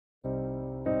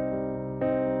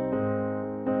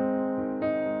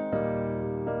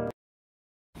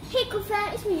cool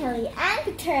fam, it's me Haley and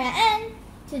Victoria, and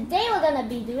today we're gonna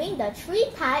be doing the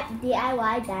 3-type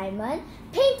DIY diamond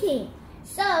painting.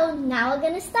 So now we're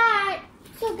gonna start.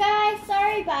 So guys,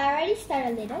 sorry but I already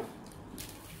started a little.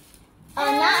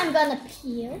 Now I'm gonna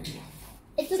peel.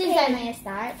 It's okay. Since I'm gonna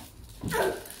start.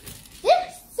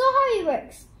 So how it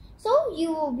works. So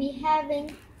you will be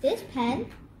having this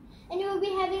pen and you will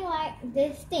be having like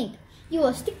this thing. You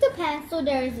will stick the pen so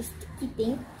there is a sticky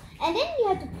thing. And then you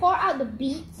have to pour out the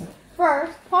beads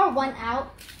first. Pour one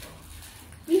out.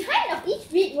 Behind of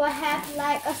each bead will have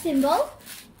like a symbol.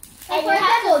 Like for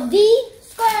example, D,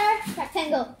 square,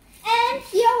 rectangle. And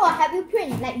here will have you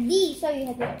print like D. So you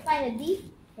have to find the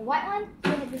D, the white one.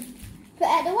 You have to put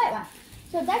at the white one.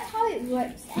 So that's how it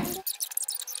works. And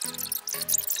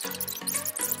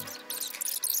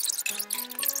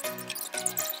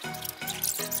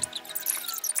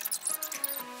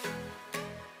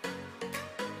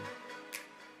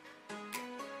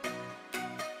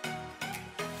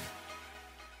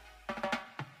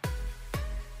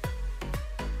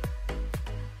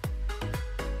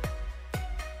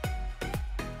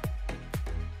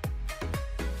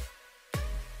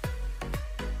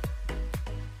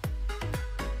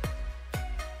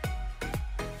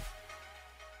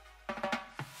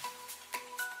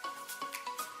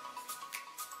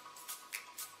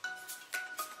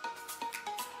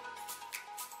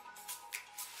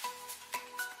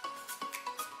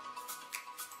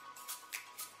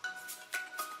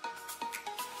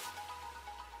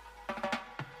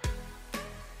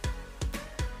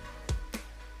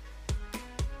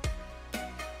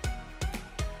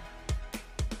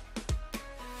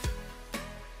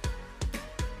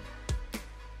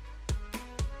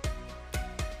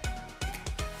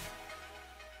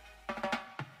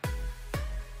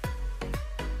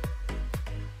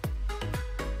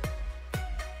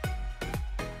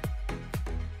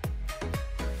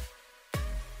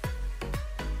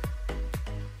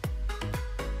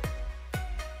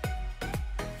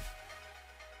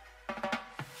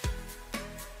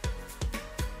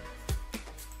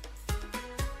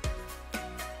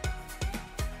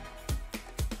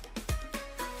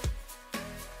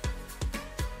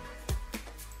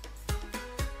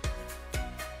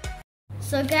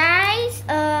so guys,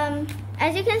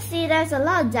 as you can see, there's a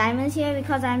lot of diamonds here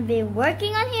because I've been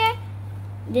working on here,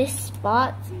 this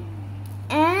spot,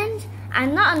 and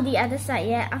I'm not on the other side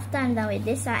yet. After I'm done with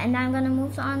this side, and now I'm gonna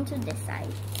move on to this side.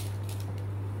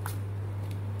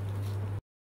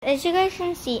 As you guys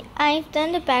can see, I've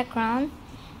done the background,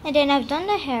 and then I've done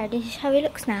the hair. This is how it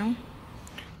looks now.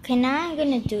 Okay, now I'm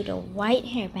gonna do the white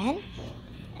hairband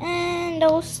and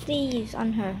those sleeves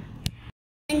on her.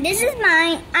 And this is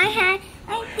mine. I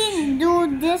didn't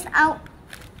do this out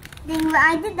thing, but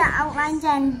I did the outlines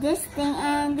and this thing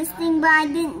and this thing, but I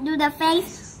didn't do the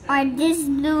face or this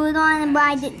blue one, but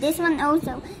I did this one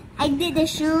also. I did the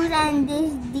shoes and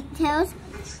these details,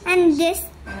 and this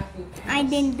I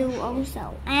didn't do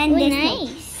also. And this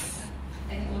nice.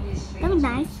 That was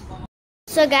nice.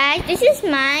 So guys, this is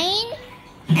mine,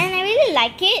 and I really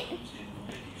like it.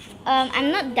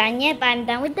 I'm not done yet, but I'm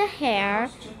done with the hair,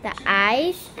 the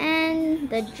eyes, and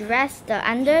the dress,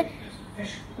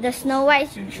 the Snow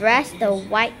White's dress, the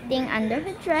white thing under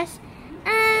her dress,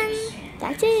 and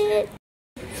that's it.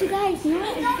 So guys, now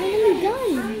it's finally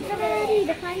done. Yay,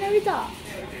 the final result.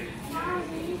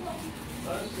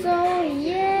 So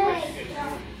yes,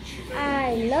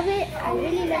 I love it. I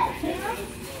really love it.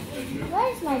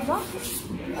 Where is my box?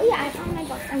 Oh yeah, I found my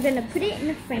box. I'm gonna put it in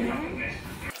the frame.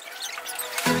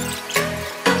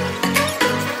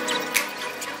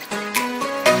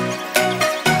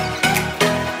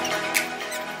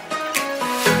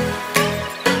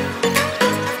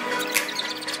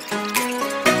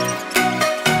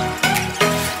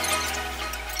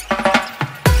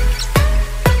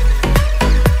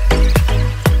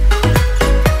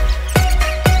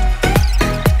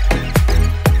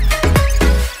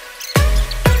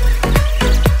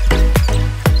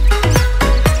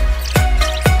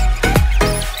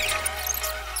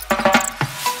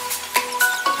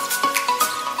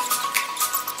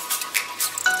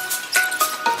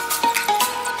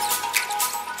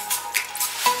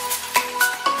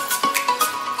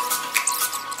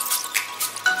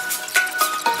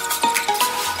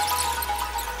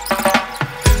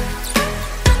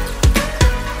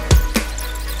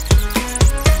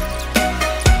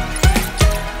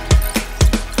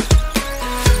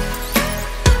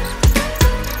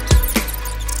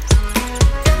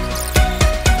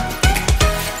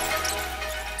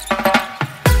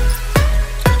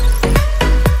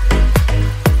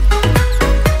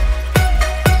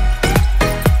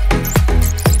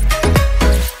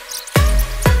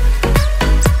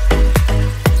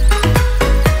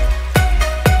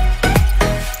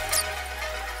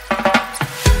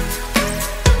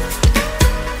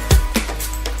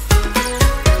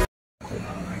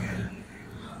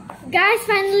 Guys,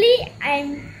 finally,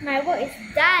 my work is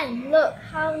done. Look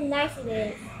how nice it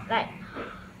is. Like,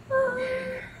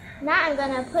 now I'm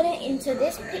gonna put it into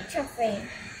this picture frame.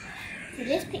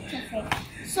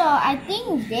 So I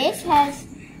think this has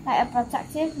like a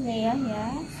protective layer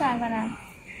here. So I'm gonna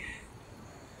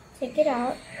take it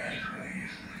out.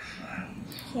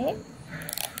 Okay.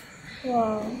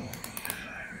 Whoa.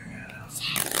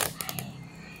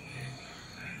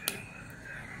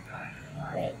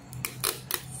 Wait.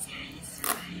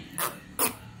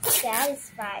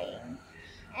 Satisfying.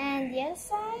 And the other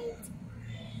side.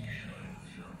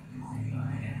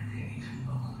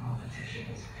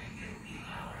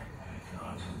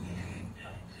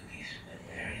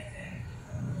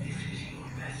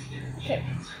 Okay.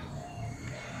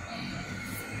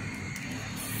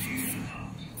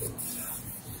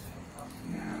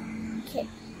 Okay.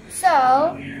 So,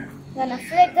 I'm gonna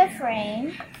flip the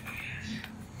frame.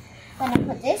 Gonna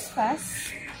put this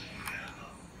first.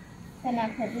 Then I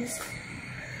put this.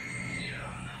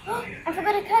 Oh, I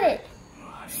forgot to cut it.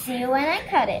 See you when I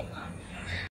cut it.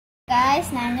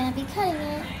 Guys, now I'm gonna be cutting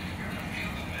it.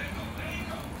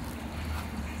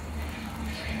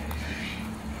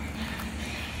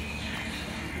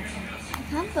 I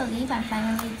can't believe I'm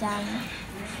finally done.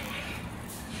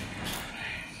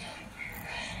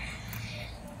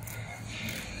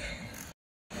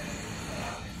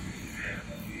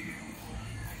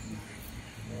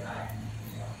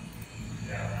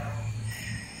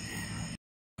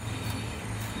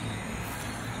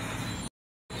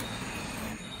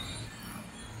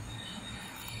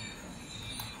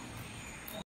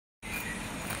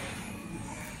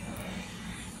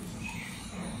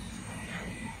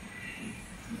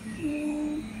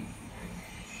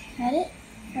 Cut it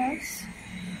first.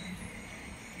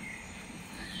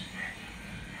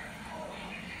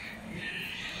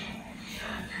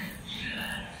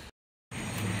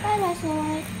 That's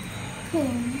all.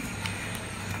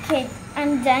 Okay,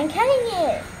 I'm done cutting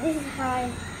it. This is how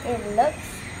it looks.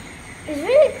 It's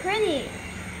really pretty.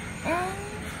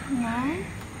 And now,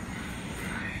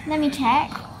 let me check.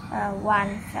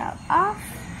 One fell off.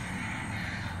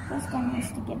 First one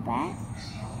has to get back.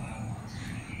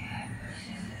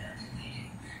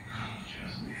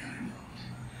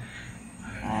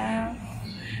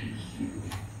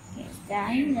 It's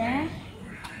down there.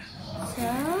 So,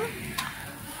 I'm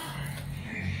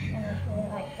gonna put it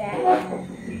like that.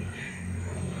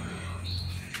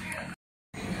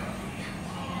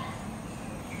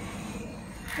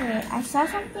 Wait, I saw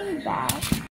something bad.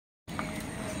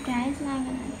 Guys, now I'm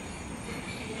gonna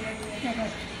put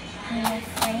it in the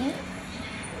frame.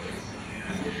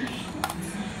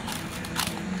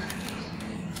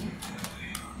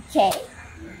 Okay.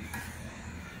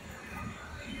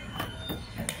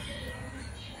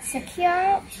 Secure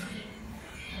it.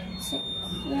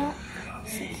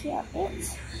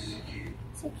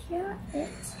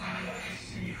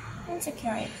 And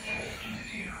secure it.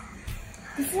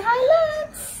 This is how it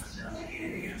looks.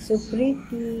 So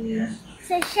pretty.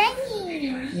 So shiny.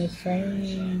 It's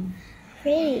shiny.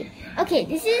 Pretty. Okay,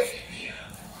 this is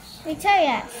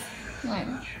Victoria's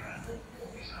one.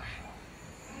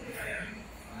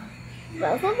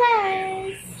 Both of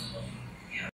us.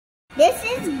 This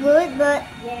is good, but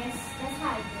yes, that's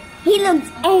how it is. He looks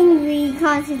angry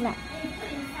because he's like,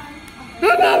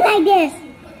 and then like this,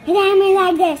 and then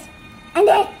like this, and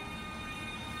then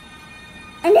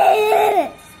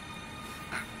this.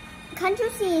 Can't you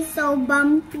see it's so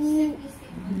bumpy?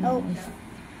 Oh,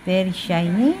 Very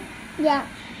shiny. yeah,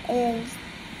 it is.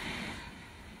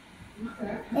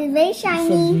 It's very It's a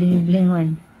shiny. bling bling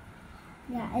one.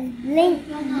 Yeah, it's blink,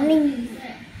 blink.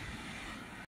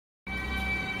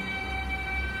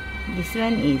 This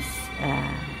one is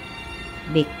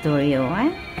Victoria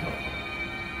one.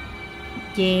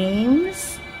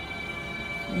 James.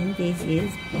 And this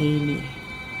is Haley.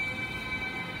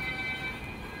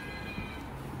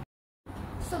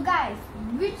 So guys,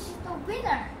 which is the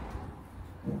winner?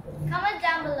 Comment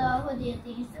down below who do you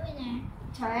think is the winner?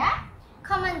 Victoria?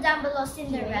 Comment down below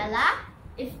Cinderella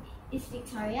if it's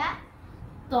Victoria.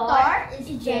 Thor is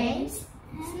James.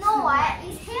 Snow White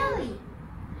is Haley.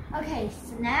 Okay,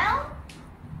 so now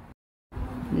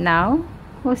Now,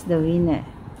 who's the winner?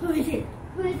 who is it?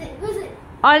 Who is it? Who's it?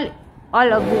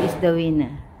 All of you is the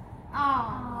winner.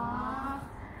 Aww.